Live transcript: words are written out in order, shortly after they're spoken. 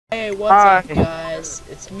Hey, what's up, guys?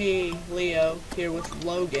 It's me, Leo, here with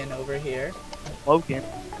Logan over here. Logan?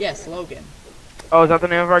 Yes, Logan. Oh, is that the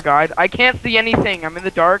name of our guide? I can't see anything. I'm in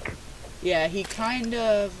the dark. Yeah, he kind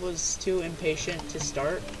of was too impatient to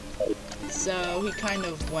start, so he kind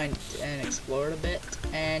of went and explored a bit,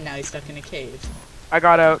 and now he's stuck in a cave. I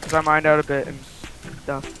got out because I mined out a bit and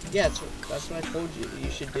stuff. Yeah, that's what I told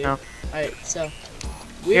you should do. No. Alright, so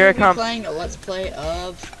we're Here playing a Let's Play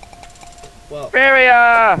of, well,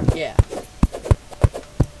 Terraria! yeah.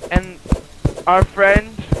 And our friend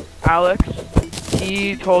Alex,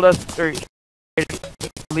 he told us, or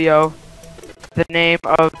Leo, the name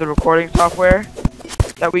of the recording software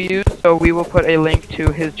that we use, so we will put a link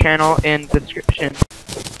to his channel in the description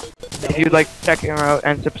if you'd like to check him out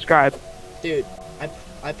and subscribe. Dude,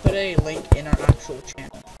 I put a link in our actual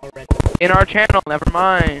channel already. In our channel, never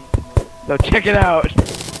mind. So check it out.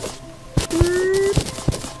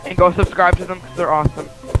 And go subscribe to them because they're awesome.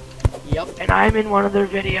 Yep. And I'm in one of their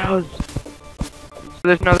videos. So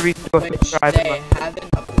there's another reason to go subscribe. Which they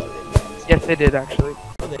haven't uploaded yet. Yes, they did actually.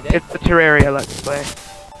 Oh, they did? It's the Terraria Let's Play.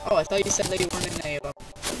 Oh, I thought you said that you weren't in a, don't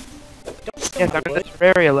steal Yes, my I'm in wood. the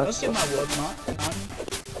Terraria Don't Let's steal Play. my wood, not.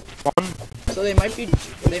 One? So they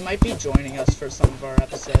might be joining us for some of our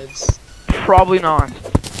episodes. Probably not.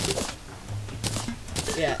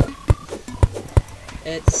 Yeah.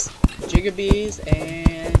 It's Gigabees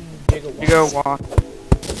and Gigawatts.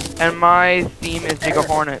 Gigawatt. And my theme is Giga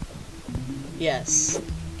Hornet. Yes.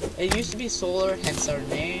 It used to be Solar, hence our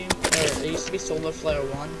name. Or it used to be Solar Flare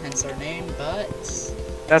 1, hence our name, but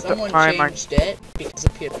That's someone the time changed it because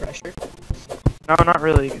of peer pressure. No, not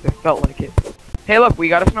really, because I felt like it. Hey, look, we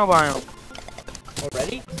got a snow biome.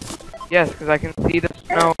 Already? Yes, because I can see the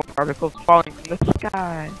snow particles falling from the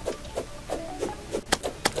sky.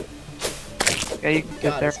 Yeah, you can get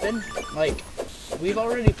God, there. it's been, like, we've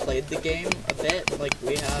already played the game a bit. Like,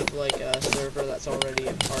 we have, like, a server that's already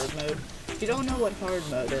in hard mode. If you don't know what hard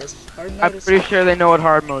mode is, I'm pretty sure they know what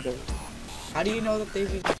hard mode is. How do you know that they've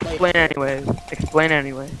even played? Explain anyways. Explain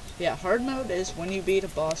anyways. Yeah, hard mode is when you beat a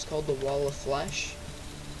boss called the Wall of Flesh,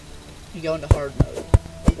 you go into hard mode.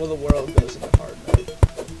 Well, the world goes into hard mode.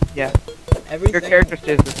 Yeah. Everything, Your character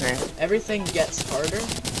stays the same. Everything gets harder.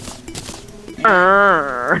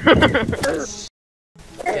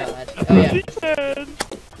 God. Oh, yeah.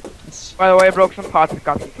 By the way, I broke some pots and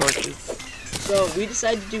got some torches. So, we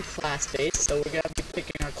decided to do class-based, so we're gonna be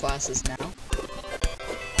picking our classes now.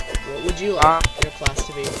 What would you like your class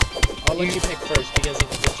to be? I'll let you pick first because of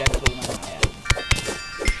the gentleman I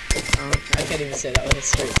am. I can't even say that with a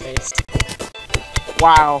straight face.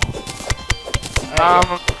 Wow.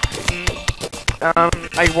 Right,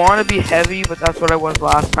 I want to be heavy, but that's what I was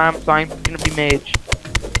last time, so I'm gonna be mage.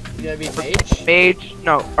 You gotta be mage? Mage,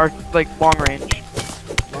 no, or like long range.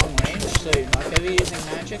 Long range? So you're not gonna be using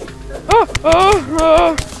magic?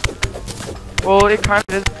 Well, it kind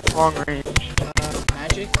of is long range.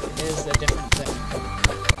 Magic is a different thing.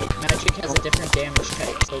 Magic has a different damage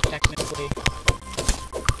type, so technically...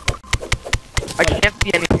 I can't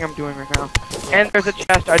see anything I'm doing right now. And there's a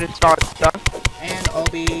chest, I just saw stuff. And I'll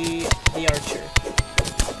be the archer.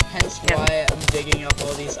 Hence why I'm digging up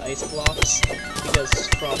all these ice blocks,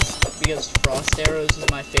 because frost arrows is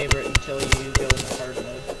my favorite until you go into hard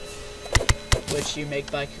mode. Which you make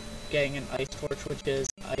by getting an ice torch, which is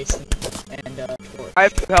ice and torch. I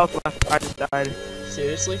have 2 health left, I just died.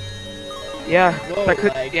 Seriously? Yeah, Whoa, I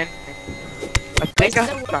couldn't lag. see anything. I think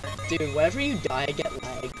I died. Dude, whenever you die, I get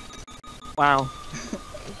lag. Wow.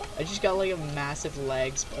 I just got like a massive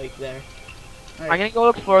lag spike there. I'm gonna go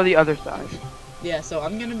explore the other side. Yeah, so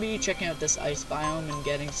I'm gonna be checking out this ice biome and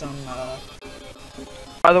getting some,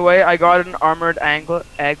 By the way, I got an armored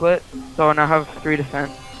aglet, so I now have 3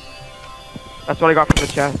 defense. That's what I got from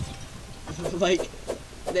the chest.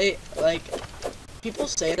 people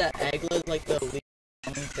say that aglet is like the least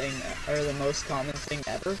common thing, or the most common thing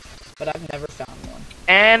ever, but I've never found one.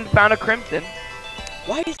 And found a crimson.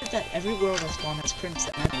 Why is it that every world I spawn has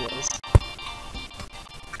crimson anyways?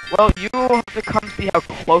 Well, you will have to come see how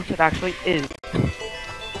close it actually is.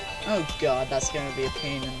 Oh god, that's gonna be a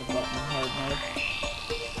pain in the butt in hard mode.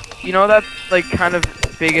 You know that, like, kind of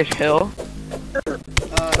biggish hill?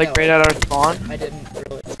 Like, no, right at our spawn? I didn't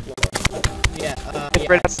really explore. Yeah, It's yeah,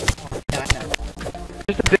 right it's, yeah, I know.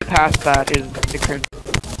 Just a bit past that is the crimson.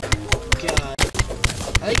 God.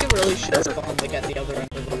 I think it really should spawn, like, at the other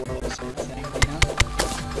end of the world sort of thing, you know?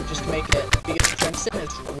 Just to make it, because crimson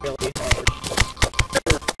is really hard.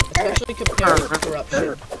 Especially compared to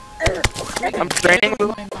corruption. I'm straining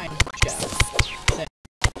with my mind shaft.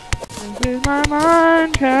 This is my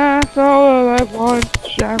mind shaft, all I want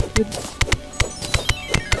shafted.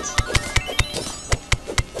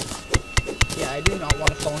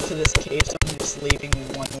 fall into this cave, so I'm just leaving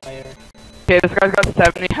one layer. Okay, this guy's got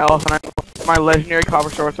 70 health, and my legendary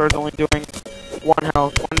copper short sword is only doing 1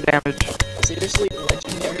 health, 1 damage. Seriously,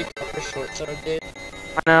 legendary copper short sword, dude.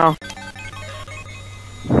 I know.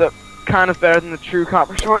 So, kind of better than the true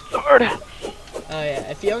copper short sword. Oh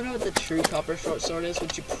yeah, if you don't know what the true copper short sword is,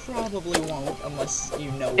 which you probably won't unless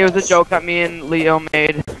you know It was a us, joke that me and Leo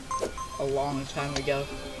made a long time ago.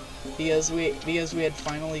 Because we had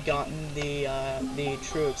finally gotten the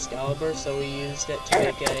true Excalibur, so we used it to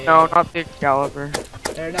make a No, not the Excalibur.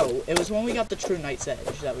 Or no, it was when we got the true Knight's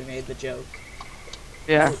Edge that we made the joke.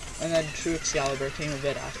 Yeah. And then true Excalibur came a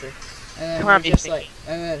bit after. And then Come on, he's just like,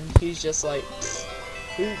 and then he's just like,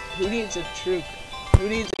 who needs a true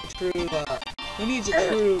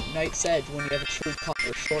Knight's Edge when you have a true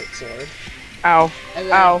copper short sword? Ow. And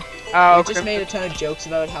then Ow. Ow. we just made a ton of jokes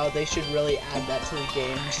about how they should really add that to the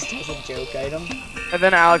game, just as a joke item. And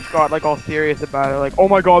then Alex got like all serious about it, like, oh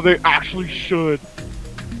my god, they actually should.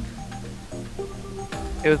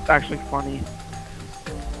 It was actually funny.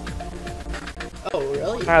 Oh,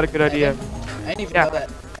 really? I had a good idea. I didn't even know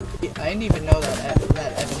that. I didn't even know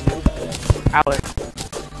that Evan knew about it. Alex.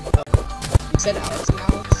 Oh, you said Alex and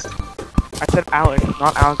Alex? I said Alex,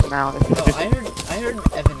 not Alex and Alex. Oh, I heard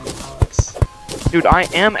Evan and Alex. Dude, I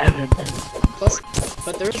am Evan. Plus,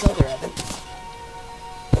 but there is other Evan.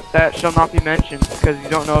 That shall not be mentioned because you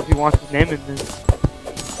don't know if he wants his name in this.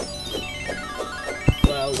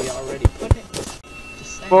 Well, we already put it.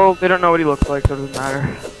 Just saying. Well, they don't know what he looks like, so it doesn't matter.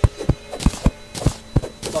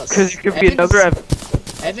 Because you could be another Evan.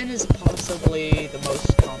 Evan is possibly the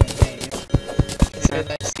most common name.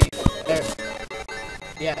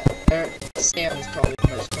 Sam is probably the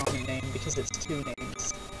most common name because it's 2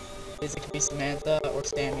 names. It could be Samantha or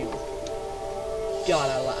Samuel. God,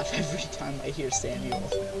 I laugh every time I hear Samuel.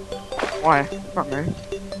 Why? Not me.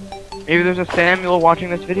 Maybe there's a Samuel watching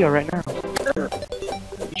this video right now.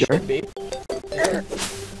 Should be.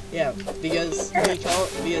 Yeah, because everyone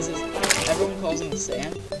calls him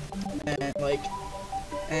Sam,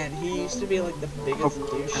 and he used to be like the biggest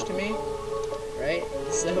douche to me, right?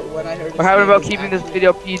 So when I heard, But how about keeping this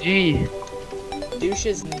video PG? Douche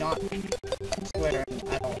is not swearing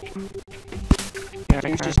at all. Yeah,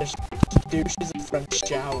 Douche is a French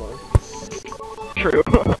shower. True.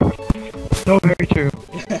 So very true.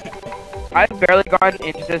 I've barely gotten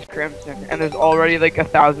into this Crimson, and there's already like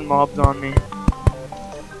 1,000 mobs on me.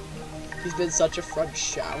 He's been such a French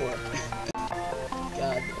shower.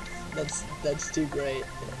 God, that's too great.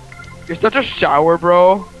 You're such a shower,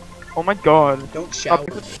 bro. Oh my god. Don't shower.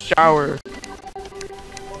 Shower.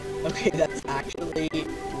 Okay, that's actually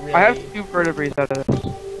really... I have 2 vertebrae out of this.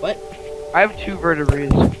 What? I have 2 vertebrae.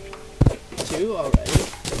 2 already?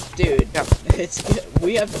 Dude, yeah.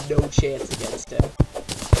 We have no chance against him.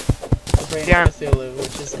 The Brain of Cthulhu,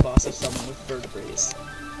 which is the boss of someone with vertebrae.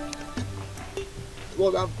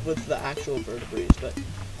 Well, not with the actual vertebrae, but...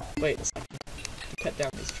 Wait a second. Cut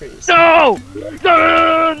down these trees. No!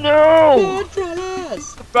 No! No!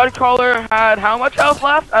 Yes! The red color had how much health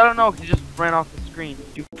left? I don't know, he just ran off the screen,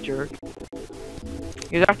 you jerk.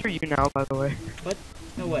 He's after you now, by the way. What?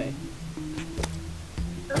 No way.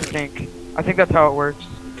 I think that's how it works.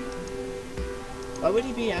 Why would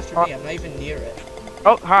he be after me? I'm not even near it.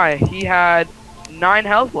 Oh, hi. He had 9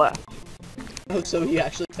 health left. Oh, so you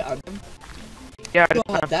actually found him? Yeah,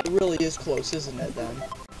 God, that really is close, isn't it, then?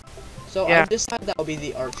 So yeah. I decided that'll be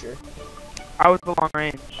the archer. I was the long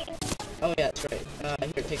range. Oh yeah, that's right.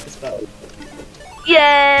 Here, take this bow.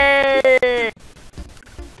 Yay!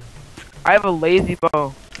 I have a lazy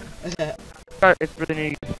bow. It's really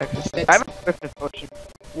neat. I have a swiftness potion.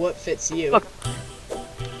 What fits you? Look.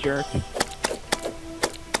 Jerk.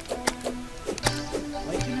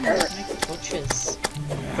 Why can't I make torches?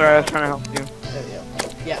 Sorry, I was trying to help you. There we go.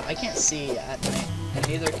 Yeah, I can't see at night. And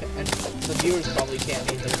neither can, and the viewers probably can't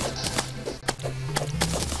either.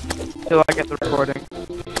 Till I get the recording.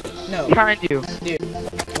 No. Behind you. Dude,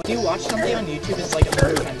 when you watch something on YouTube, it's like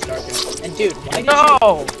 100 times darker. And dude,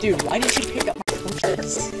 why did you pick up my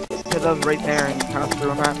torches? Because I was right there and you kind of threw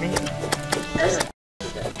them at me.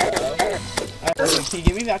 Alright, can you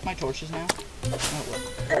give me back my torches now?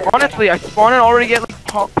 Oh, honestly, I spawned and already get like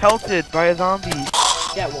pelted by a zombie.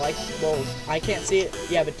 Yeah, well, I can't see it.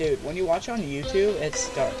 Yeah, but dude, when you watch on YouTube, it's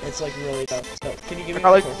dark. It's like really dark. So, can you give me? I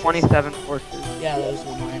got like 27 torches. Yeah, those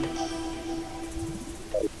were mine.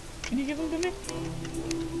 Can you give them to me?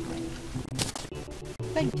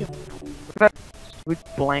 Thank you. Look at that sweet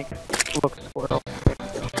blank look squirrel.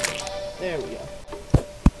 There we go.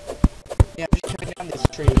 Yeah, I'm just cutting down these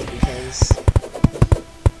trees because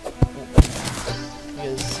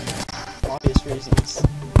obvious reasons.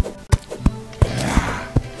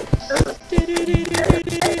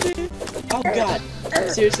 Oh god.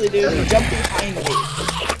 Seriously, dude, jump behind me.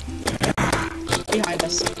 Behind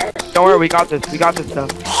us. Don't worry, we got this. We got this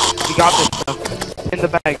stuff. We got this stuff. It's in the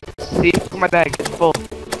bag. See? Look at my bag. It's full.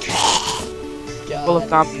 God. Full of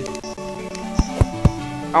zombies.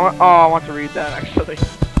 I want to read that, actually.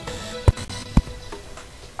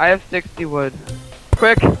 I have 60 wood.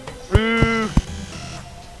 Quick! Woo!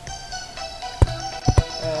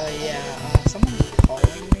 Yeah, someone's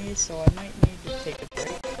calling me, so I might need to take a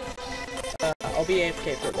break. I'll be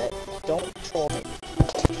AFK for a bit. Don't troll me.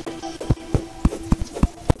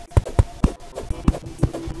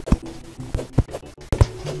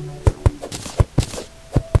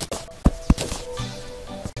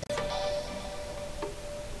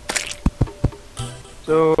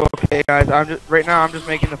 So, okay guys, right now I'm just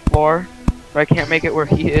making the floor, but I can't make it where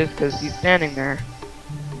he is because he's standing there.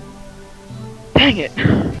 Dang it!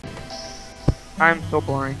 I'm so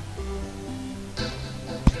boring.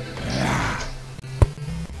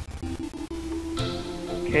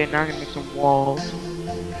 Okay, now I'm gonna make some walls.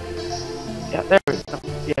 Yeah, there we go.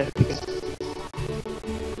 Yeah,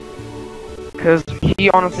 because he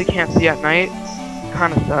honestly can't see at night.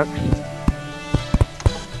 Kinda sucks.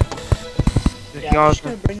 Yeah, I'm just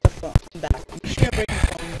gonna bring the phone back. I'm just gonna bring the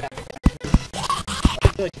phone back.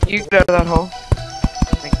 Oh, good. You get out of that hole.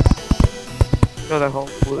 Thank you. Go that hole.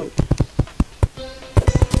 Wood.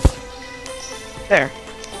 There.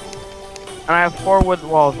 And I have 4 wood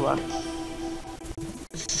walls left.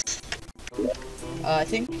 I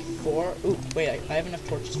think 4. Ooh, wait, I have enough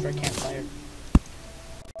torches for a campfire.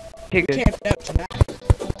 Okay, good. Camp out tonight.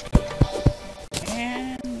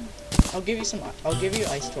 And I'll give you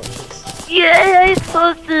ice torches. Yay, ice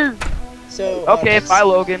torches! So Okay, bye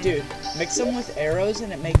Logan. Dude, mix them with arrows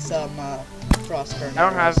and it makes frost burn. I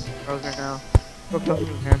don't have arrows right now. Go kill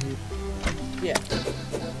some zombies. Yeah.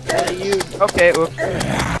 You Okay, oops.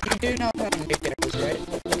 you do know how to make arrows, right?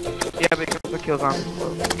 Yeah, but you can also kill zombies.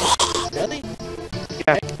 Really?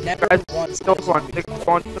 Yeah. I never Guys, once. don't one. They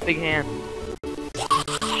spawn with a big hand.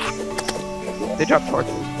 They drop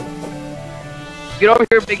torches. Get over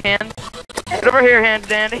here, big hand. Get over here, hand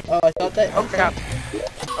dandy. Oh, I thought that. Oh crap.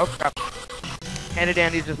 Oh crap. Handy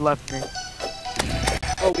dandy just left me.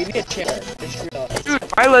 Oh, we need a chair. I just realized. Dude,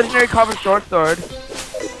 my legendary copper short sword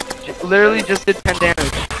literally just did 10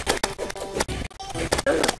 damage.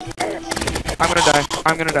 I'm gonna die.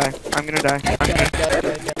 I'm gonna die. I'm gonna die. I'm gonna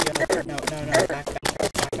die. No, back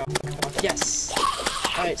off. Yes!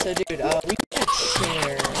 Alright, so dude, we need a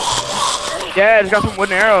chair. Yeah, it's got some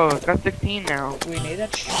wooden arrows. It's got 16 now. We need a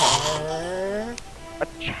chair. A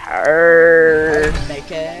chair. I'll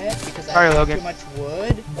make it, because I Sorry, have Logan. too much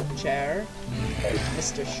wood. Chair.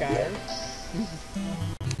 Mr. Shire.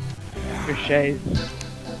 Your shades.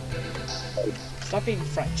 Stop being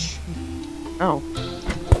French. No.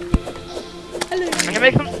 Hello. I'm gonna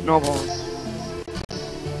make some snowballs.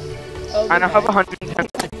 Oh, And I have 110.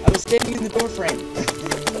 I was standing in the door frame.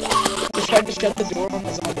 I tried to shut the door on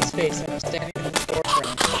the zombie's face, and I was standing in the door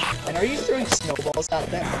frame. And are you throwing snowballs at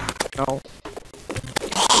them? No.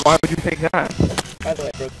 Why would you think that? By the way,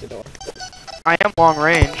 I broke the door. I am long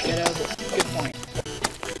range. Get out of it. Good point.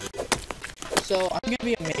 So, I'm gonna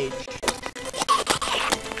be a mage.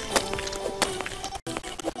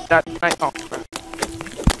 That's nice. Oh, crap.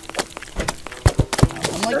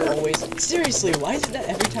 I'm like always. Seriously, why is it that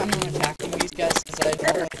every time I'm attacking these guys, because I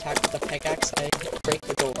normally attack with the pickaxe, I break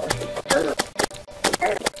the door?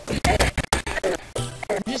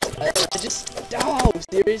 I just. Oh,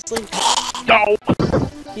 seriously? No!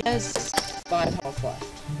 He has 5 health left.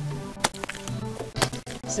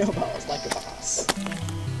 Snowball is like a boss.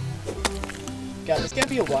 God, it's gonna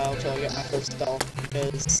be a while till I get my first spell,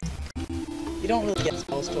 because you don't really get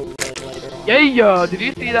spells till really later on. Yeah, did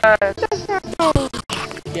you see that?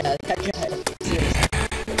 Yeah, that guy. Seriously.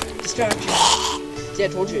 Distraction. See, I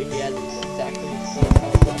told you he had exactly 4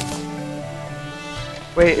 health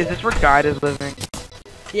left. Wait, is this where Guide is living?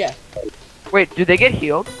 Yeah. Wait, do they get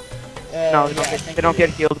healed? No, they yeah, don't get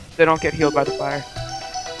healed. They don't get healed by the fire.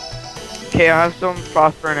 Okay, I have some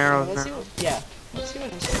frostburn arrows Let's see now. what, yeah. Let's see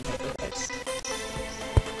what I'm saying with the dice.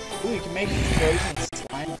 Ooh, you can make frozen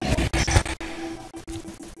slime blocks.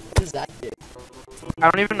 What does that do? I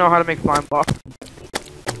don't even know how to make slime blocks.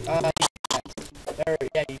 You can. Or,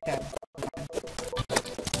 yeah, you can.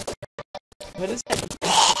 What is that?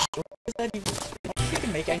 What is that even? I don't think you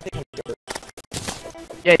can make anything with dirt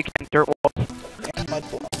Yeah, you can. Dirt walls. and mud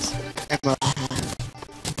blocks. And mud.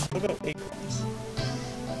 What about big ones?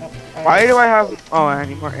 Nope. Why do I have... Oh, I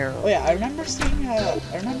need more arrows. Oh yeah, I remember seeing, I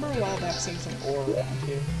remember a while back seeing some ore around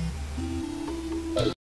here.